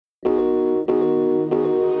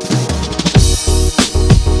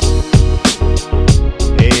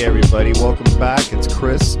back. It's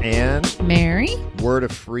Chris and Mary. Word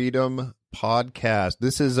of Freedom podcast.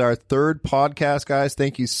 This is our third podcast, guys.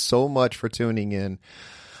 Thank you so much for tuning in.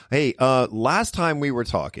 Hey, last time we were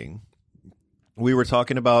talking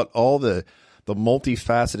about all the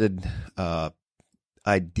multifaceted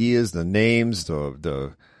ideas, the names,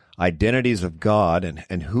 the identities of God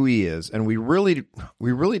and who He is, and we really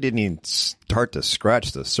didn't even start to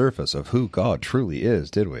scratch the surface of who God truly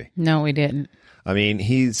is, did we? No, we didn't. I mean,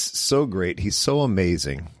 He's so great. He's so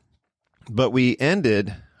amazing. But we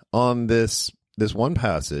ended on this one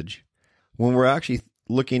passage when we're actually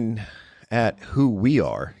looking at who we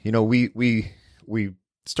are. You know, we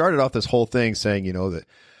started off this whole thing saying, you know, that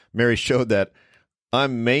Mary showed that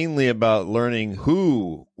I'm mainly about learning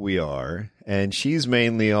who we are, and she's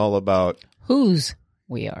mainly all about whose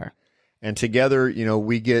we are. And together, you know,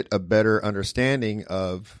 we get a better understanding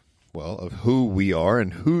of who we are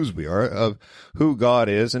and whose we are, of who God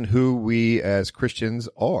is and who we as Christians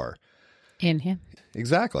are. In Him.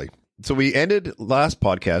 Exactly. So we ended last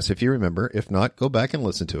podcast, if you remember. If not, go back and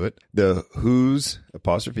listen to it. The whose,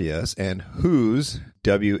 apostrophe S, and whose,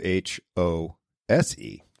 W-H-O-S-E.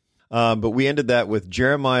 But we ended that with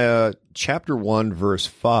Jeremiah chapter 1, verse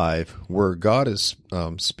 5, where God is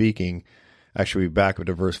speaking. Actually, back up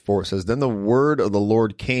to verse 4. It says, "Then the word of the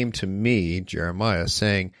Lord came to me," Jeremiah,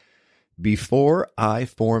 saying, "Before I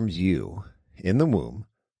formed you in the womb,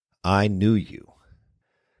 I knew you.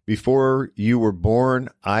 Before you were born,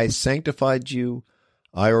 I sanctified you.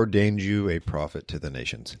 I ordained you a prophet to the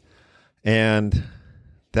nations." And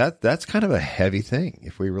that's kind of a heavy thing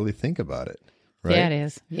if we really think about it. Right? Yeah, it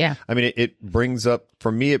is. Yeah. I mean, it brings up,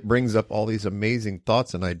 for me, it brings up all these amazing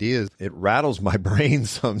thoughts and ideas. It rattles my brain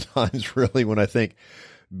sometimes, really, when I think,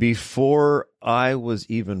 before I was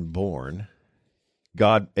even born,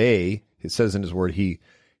 God, it says in His word, He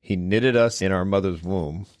knitted us in our mother's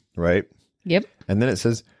womb, right? Yep. And then it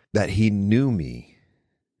says that He knew me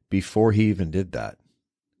before He even did that,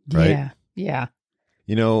 right? Yeah. Yeah.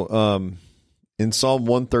 You know, in Psalm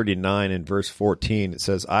 139 in verse 14, it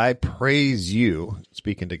says, "I praise you,"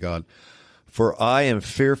 speaking to God, "for I am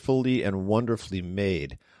fearfully and wonderfully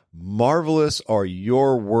made. Marvelous are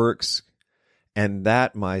your works, and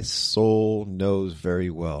that my soul knows very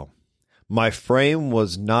well. My frame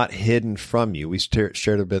was not hidden from you." We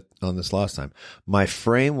shared a bit on this last time. "My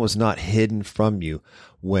frame was not hidden from you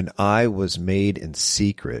when I was made in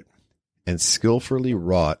secret and skillfully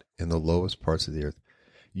wrought in the lowest parts of the earth.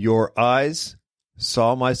 Your eyes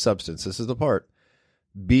saw my substance," this is the part,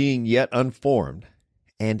 "being yet unformed,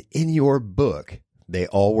 and in your book they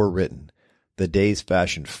all were written, the days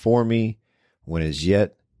fashioned for me, when as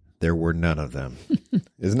yet there were none of them."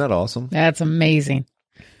 Isn't that awesome? That's amazing.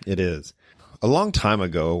 It is. A long time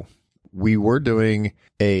ago, we were doing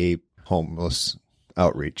a homeless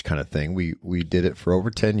outreach kind of thing. We did it for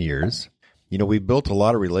over 10 years. You know, we built a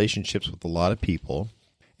lot of relationships with a lot of people.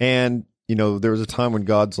 And, you know, there was a time when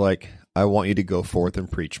God's like, "I want you to go forth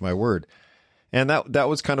and preach my word." And that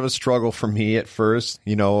was kind of a struggle for me at first.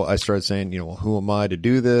 You know, I started saying, you know, well, who am I to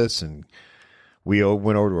do this? And we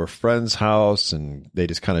went over to a friend's house, and they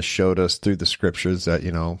just kind of showed us through the scriptures that,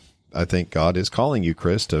 you know, I think God is calling you,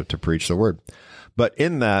 Chris, to preach the word. But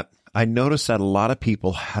in that, I noticed that a lot of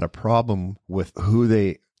people had a problem with who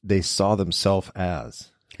they saw themselves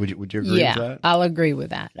as. Would you agree with that? Yeah, I'll agree with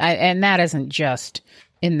that. And that isn't just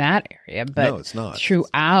in that area, but no, it's not.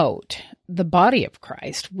 Throughout the body of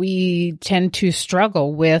Christ, we tend to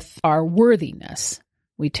struggle with our worthiness.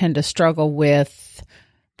 We tend to struggle with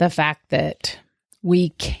the fact that we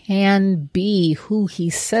can be who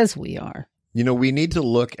He says we are. You know, we need to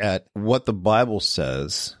look at what the Bible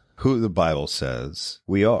says, who the Bible says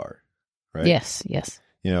we are, right? Yes, yes.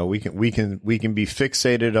 You know, we can be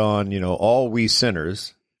fixated on, you know, all we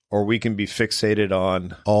sinners, or we can be fixated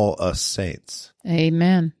on all us saints.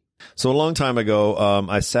 Amen. So a long time ago,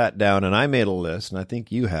 I sat down and I made a list, and I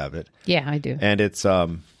think you have it. Yeah, I do. And it's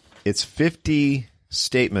 50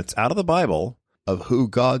 statements out of the Bible of who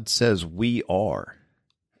God says we are.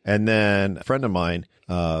 And then a friend of mine,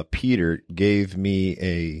 Peter, gave me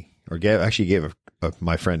gave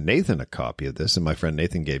my friend Nathan a copy of this, and my friend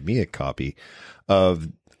Nathan gave me a copy of,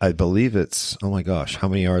 I believe it's, oh my gosh, how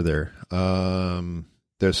many are there?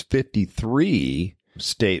 There's 53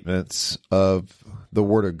 statements of the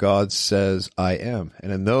Word of God says I am.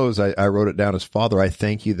 And in those, I wrote it down as, "Father, I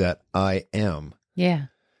thank you that I am." Yeah.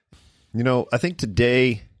 You know, I think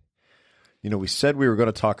today, you know, we said we were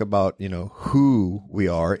going to talk about, you know, who we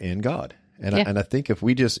are in God. And, Yeah. and I think if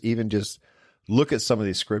we just look at some of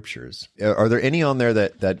these scriptures, are there any on there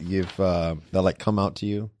that you've, that like come out to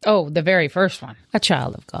you? Oh, the very first one, a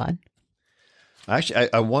child of God.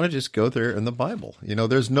 Actually, I want to just go there in the Bible.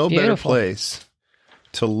 There's no better Beautiful. place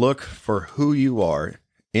to look for who you are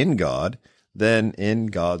in God than in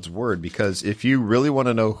God's word. Because if you really want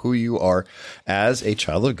to know who you are as a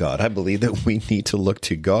child of God, I believe that we need to look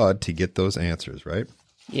to God to get those answers, right?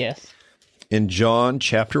 Yes. In John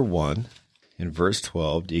chapter 1, in verse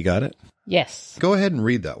 12, do you got it? Yes. Go ahead and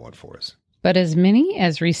read that one for us. But as many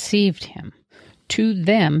as received him, to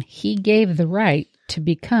them he gave the right to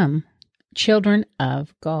become children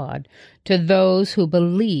of God, to those who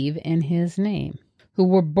believe in his name, who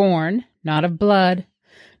were born not of blood,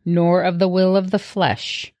 nor of the will of the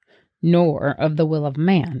flesh, nor of the will of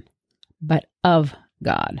man, but of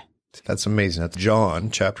God. That's amazing. That's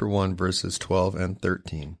John chapter 1, verses 12 and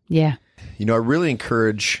 13. Yeah. I really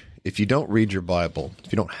encourage, if you don't read your Bible,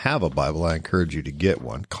 if you don't have a Bible, I encourage you to get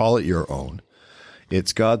one. Call it your own.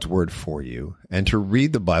 It's God's word for you, and to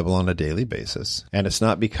read the Bible on a daily basis. And it's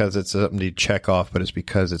not because it's something to check off, but it's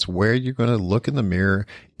because it's where you're going to look in the mirror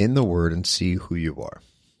in the word and see who you are.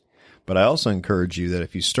 But I also encourage you that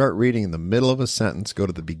if you start reading in the middle of a sentence, go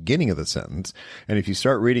to the beginning of the sentence. And if you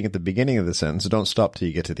start reading at the beginning of the sentence, don't stop till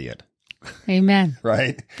you get to the end. Amen.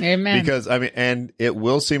 Right? Amen. Because, and it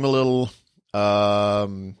will seem a little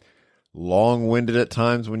long-winded at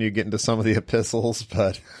times when you get into some of the epistles,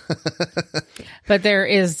 but but there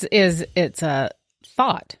it's a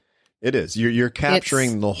thought. it is. You're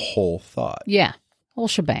capturing the whole thought. Yeah. Whole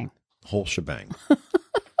shebang. Whole shebang.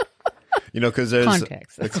 Because there's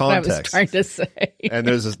Context. the That's what I was context. trying to say. And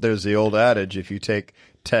there's the old adage, if you take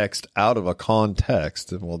text out of a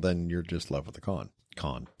context, well, then you're just left with the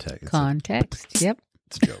context. Context. Yep.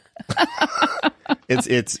 It's a joke.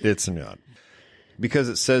 it's not. Because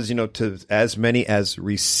it says, to as many as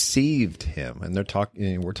received him, and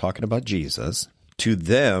we're talking about Jesus, to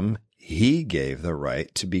them he gave the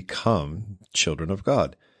right to become children of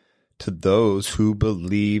God, to those who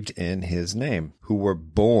believed in his name, who were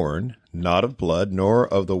born not of blood, nor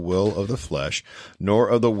of the will of the flesh, nor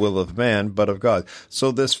of the will of man, but of God.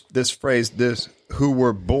 So this phrase, who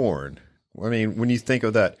were born, when you think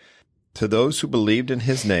of that, to those who believed in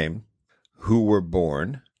his name, who were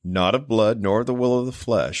born not of blood, nor of the will of the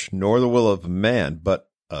flesh, nor the will of man, but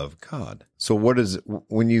of God. So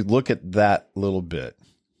when you look at that little bit,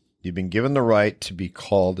 you've been given the right to be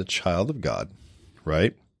called a child of God,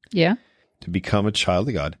 right? Yeah. To become a child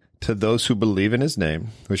of God, to those who believe in his name,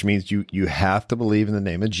 which means you have to believe in the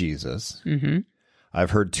name of Jesus. Mm-hmm.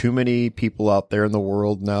 I've heard too many people out there in the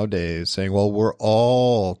world nowadays saying, well, we're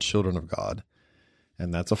all children of God.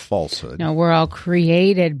 And that's a falsehood. No, we're all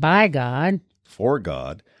created by God. For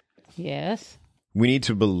God. Yes. We need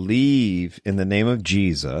to believe in the name of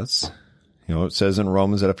Jesus. It says in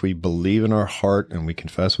Romans that if we believe in our heart and we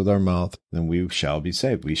confess with our mouth, then we shall be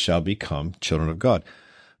saved. We shall become children of God.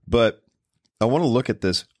 But I want to look at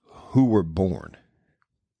this, who were born,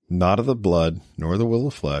 not of the blood, nor the will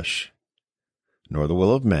of flesh, nor the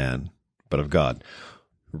will of man, but of God.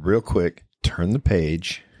 Real quick, turn the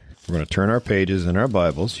page. We're going to turn our pages in our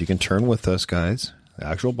Bibles. You can turn with us, guys, the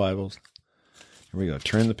actual Bibles. Here we go.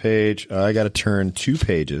 Turn the page. I got to turn 2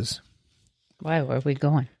 pages. Why? Where are we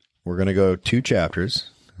going? We're going to go 2 chapters.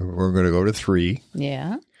 We're going to go to 3.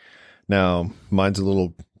 Yeah. Now, mine's a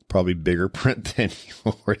little probably bigger print than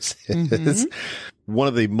yours is. Mm-hmm. One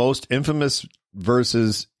of the most infamous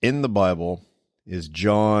verses in the Bible is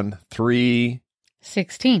John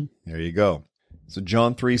 3:16. There you go. So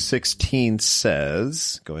John 3:16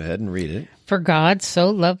 says, go ahead and read it. For God so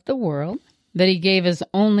loved the world that he gave his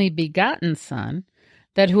only begotten Son,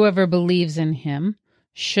 that whoever believes in him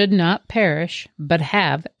should not perish, but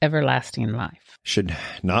have everlasting life. Should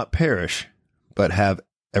not perish, but have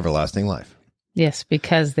everlasting life. Yes,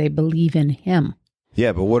 because they believe in him.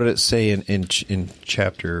 Yeah, but what did it say in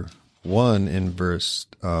chapter 1 in verse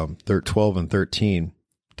 12 and 13?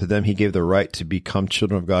 To them he gave the right to become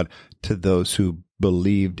children of God, to those who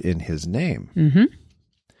believed in his name, mm-hmm.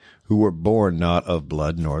 who were born not of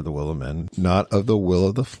blood, nor the will of men, not of the will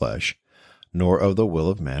of the flesh, nor of the will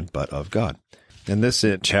of man, but of God. And this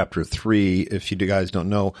in chapter 3, if you guys don't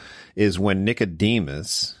know, is when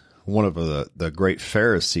Nicodemus, one of the great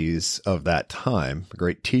Pharisees of that time, a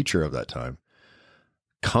great teacher of that time,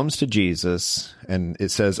 comes to Jesus, and it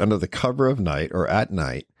says under the cover of night or at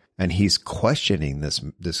night, and he's questioning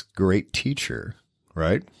this great teacher,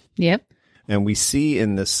 right? Yep. And we see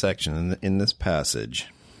in this section, in this passage,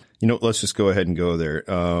 let's just go ahead and go there.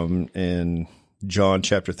 In John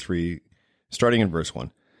chapter 3, starting in verse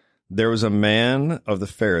 1. There was a man of the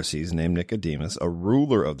Pharisees named Nicodemus, a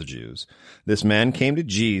ruler of the Jews. This man came to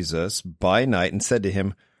Jesus by night and said to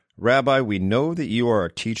him, Rabbi, we know that you are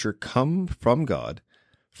a teacher come from God,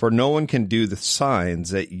 For no one can do the signs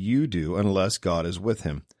that you do unless God is with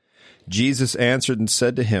him. Jesus answered and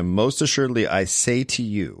said to him, Most assuredly I say to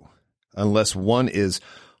you, unless one is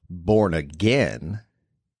born again,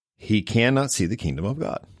 he cannot see the kingdom of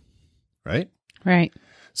God. Right? Right.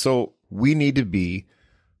 So we need to be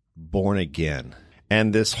born again.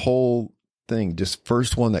 And this whole thing, just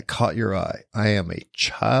first one that caught your eye, I am a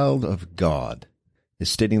child of God, is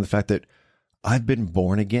stating the fact that I've been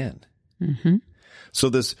born again. Mm-hmm. So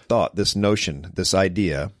this thought, this notion, this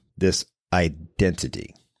idea, this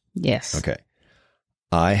identity. Yes. Okay.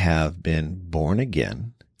 I have been born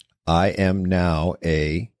again. I am now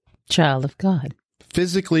a child of God.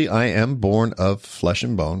 Physically, I am born of flesh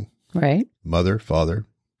and bone. Right. Mother, father.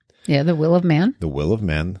 Yeah, the will of man. The will of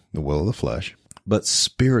man, the will of the flesh. But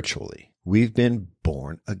spiritually, we've been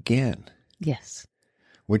born again. Yes.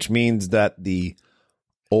 Which means that the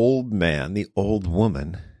old man, the old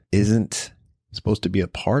woman, isn't supposed to be a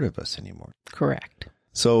part of us anymore. Correct.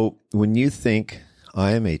 So when you think,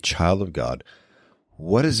 I am a child of God,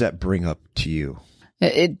 what does that bring up to you?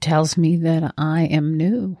 It tells me that I am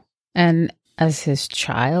new. And as his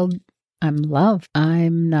child, I'm loved.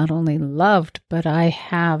 I'm not only loved, but I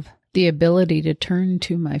have the ability to turn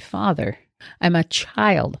to my Father. I'm a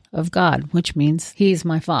child of God, which means he's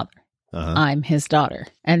my Father. Uh-huh. I'm his daughter.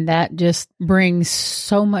 And that just brings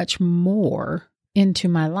so much more into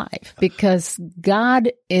my life because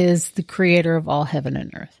God is the creator of all heaven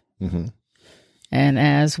and earth. Mm-hmm. And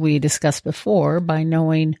as we discussed before, by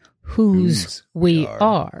knowing whose we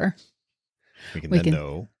are, we can we then can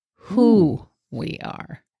know who we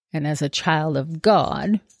are. And as a child of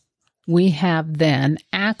God, we have then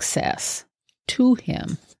access to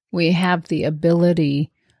him. We have the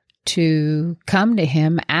ability to come to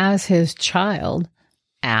him as his child,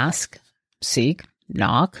 ask, seek,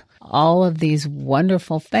 knock, all of these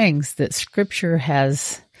wonderful things that Scripture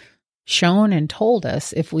has shown and told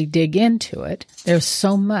us. If we dig into it, there's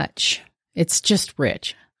so much. It's just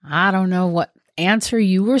rich. I don't know what answer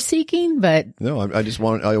you were seeking, but no,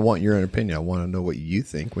 I want your opinion. I want to know what you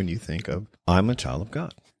think when you think of I'm a child of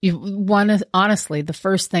God. you want to, honestly, the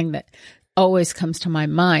first thing that always comes to my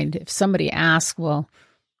mind, if somebody asks, well,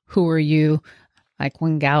 who are you? Like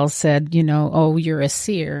when Gal said, oh, you're a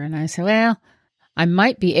seer. And I said, well, I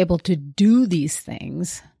might be able to do these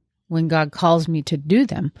things when God calls me to do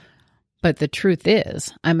them. But the truth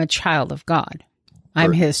is, I'm a child of God.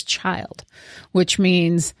 I'm his child, which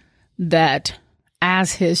means that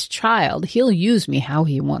as his child, he'll use me how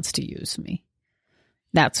he wants to use me.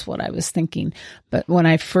 That's what I was thinking. But when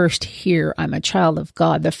I first hear I'm a child of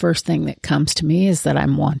God, the first thing that comes to me is that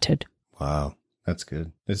I'm wanted. Wow. That's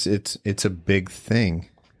good. It's a big thing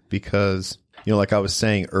because, like I was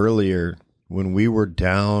saying earlier, when we were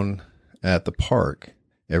down at the park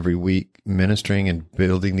every week ministering and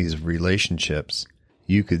building these relationships,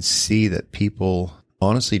 you could see that people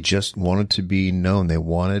honestly just wanted to be known. They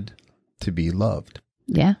wanted to be loved.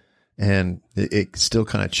 Yeah. And it still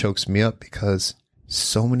kind of chokes me up because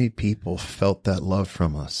so many people felt that love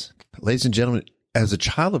from us. Ladies and gentlemen, as a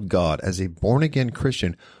child of God, as a born-again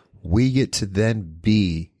Christian, we get to then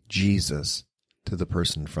be Jesus to the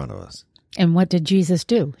person in front of us. And what did Jesus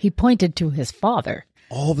do? He pointed to his Father.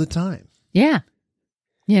 All the time. Yeah.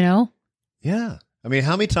 Yeah. I mean,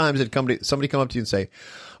 how many times did somebody come up to you and say,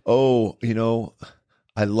 oh,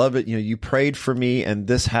 I love it. You prayed for me and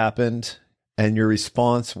this happened. And your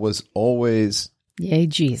response was always, yay,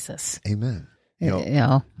 Jesus. Amen.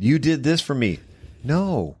 You did this for me.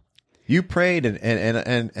 No. You prayed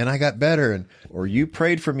and I got better, or you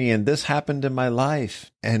prayed for me and this happened in my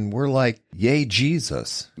life. And we're like, yay,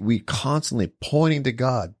 Jesus. We constantly pointing to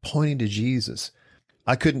God, pointing to Jesus.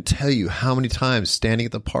 I couldn't tell you how many times standing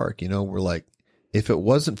at the park, we're like, if it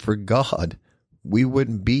wasn't for God, we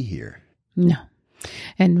wouldn't be here. No.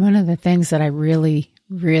 And one of the things that I really,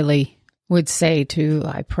 really would say to,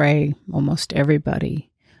 I pray almost everybody,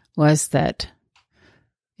 was that,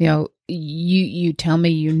 you tell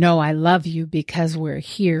me, I love you because we're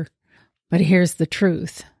here. But here's the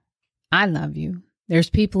truth. I love you. There's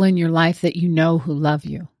people in your life that who love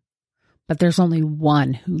you. But there's only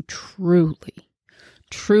one who truly,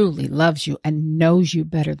 truly loves you and knows you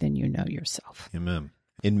better than you know yourself. Amen.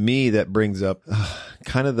 In me, that brings up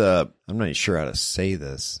kind of I'm not sure how to say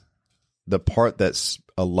this, the part that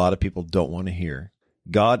a lot of people don't want to hear.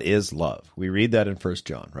 God is love. We read that in 1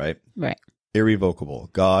 John, right? Right. Irrevocable.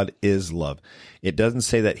 God is love. It doesn't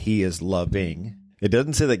say that he is loving. It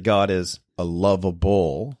doesn't say that God is a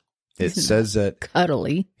lovable. It says that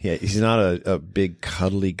cuddly. Yeah, he's not a big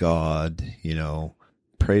cuddly God,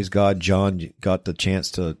 Praise God, John got the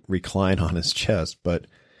chance to recline on his chest, but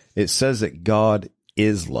it says that God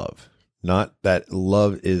is love, not that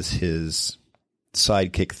love is his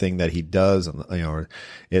sidekick thing that he does.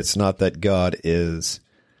 It's not that God is,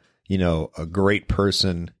 a great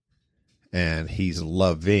person and he's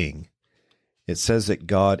loving. It says that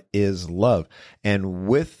God is love. And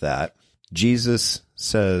with that, Jesus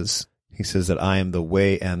says that I am the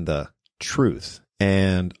way and the truth.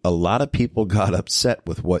 And a lot of people got upset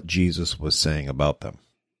with what Jesus was saying about them.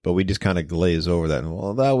 But we just kind of glaze over that. And,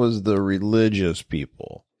 well, that was the religious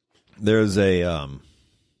people. There's a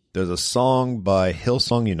song by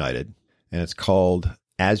Hillsong United, and it's called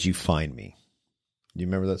As You Find Me. Do you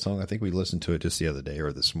remember that song? I think we listened to it just the other day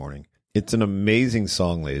or this morning. It's an amazing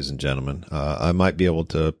song, ladies and gentlemen. I might be able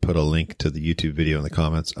to put a link to the YouTube video in the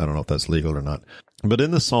comments. I don't know if that's legal or not. But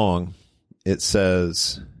in the song, it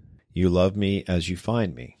says, you love me as you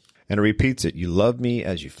find me. And it repeats it. You love me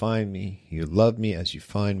as you find me. You love me as you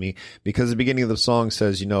find me. Because the beginning of the song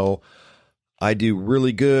says, I do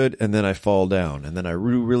really good and then I fall down. And then I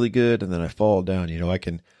do really good and then I fall down.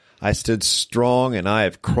 I stood strong and I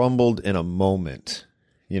have crumbled in a moment,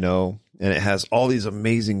 And it has all these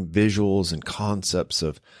amazing visuals and concepts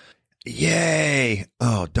of, yay,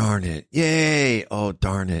 oh, darn it, yay, oh,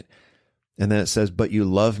 darn it. And then it says, but you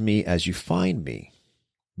love me as you find me.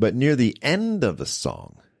 But near the end of the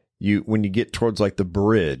song, when you get towards like the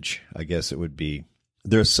bridge, I guess it would be,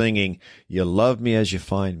 they're singing, you love me as you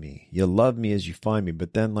find me. You love me as you find me.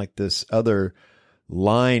 But then like this other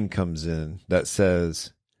line comes in that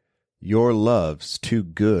says, your love's too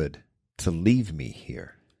good to leave me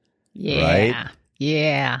here. Yeah. Right?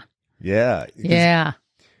 Yeah. Yeah. Yeah.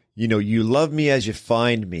 You love me as you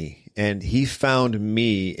find me. And he found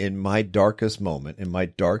me in my darkest moment, in my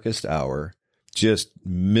darkest hour, just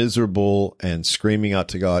miserable and screaming out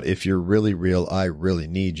to God, if you're really real, I really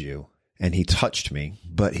need you. And he touched me,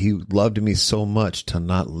 but he loved me so much to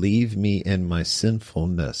not leave me in my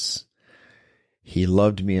sinfulness. He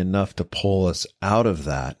loved me enough to pull us out of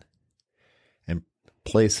that and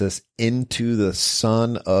place us into the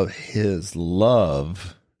Son of his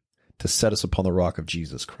love to set us upon the rock of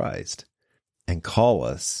Jesus Christ and call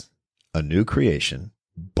us a new creation,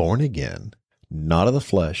 born again, not of the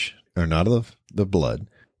flesh or not of the blood,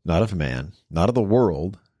 not of man, not of the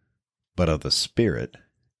world, but of the Spirit.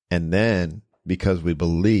 And then because we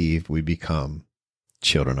believe, we become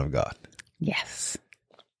children of God. Yes.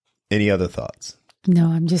 Any other thoughts? No,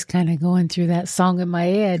 I'm just kind of going through that song in my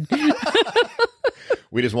head.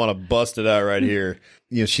 We just want to bust it out right here.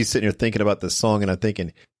 She's sitting here thinking about this song, and I'm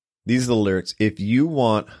thinking, these are the lyrics. If you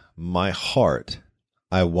want my heart,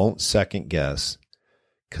 I won't second guess,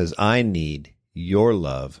 because I need your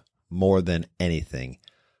love more than anything.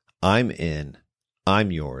 I'm in,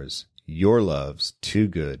 I'm yours. Your love's too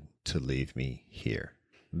good to leave me here.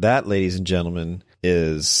 That, ladies and gentlemen,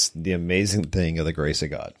 is the amazing thing of the grace of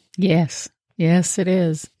God. Yes. Yes, it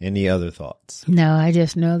is. Any other thoughts? No, I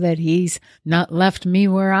just know that he's not left me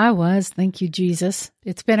where I was. Thank you, Jesus.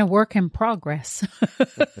 It's been a work in progress.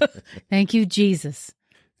 Thank you, Jesus.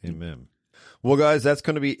 Amen. Well, guys, that's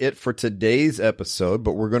going to be it for today's episode,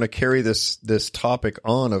 but we're going to carry this topic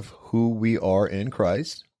on of who we are in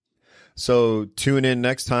Christ. So tune in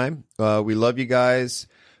next time. We love you guys.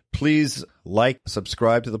 Please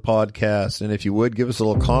subscribe to the podcast. And if you would, give us a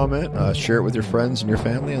little comment, share it with your friends and your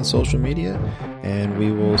family on social media. And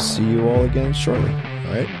we will see you all again shortly.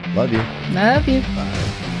 All right. Love you. Love you.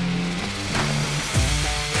 Bye.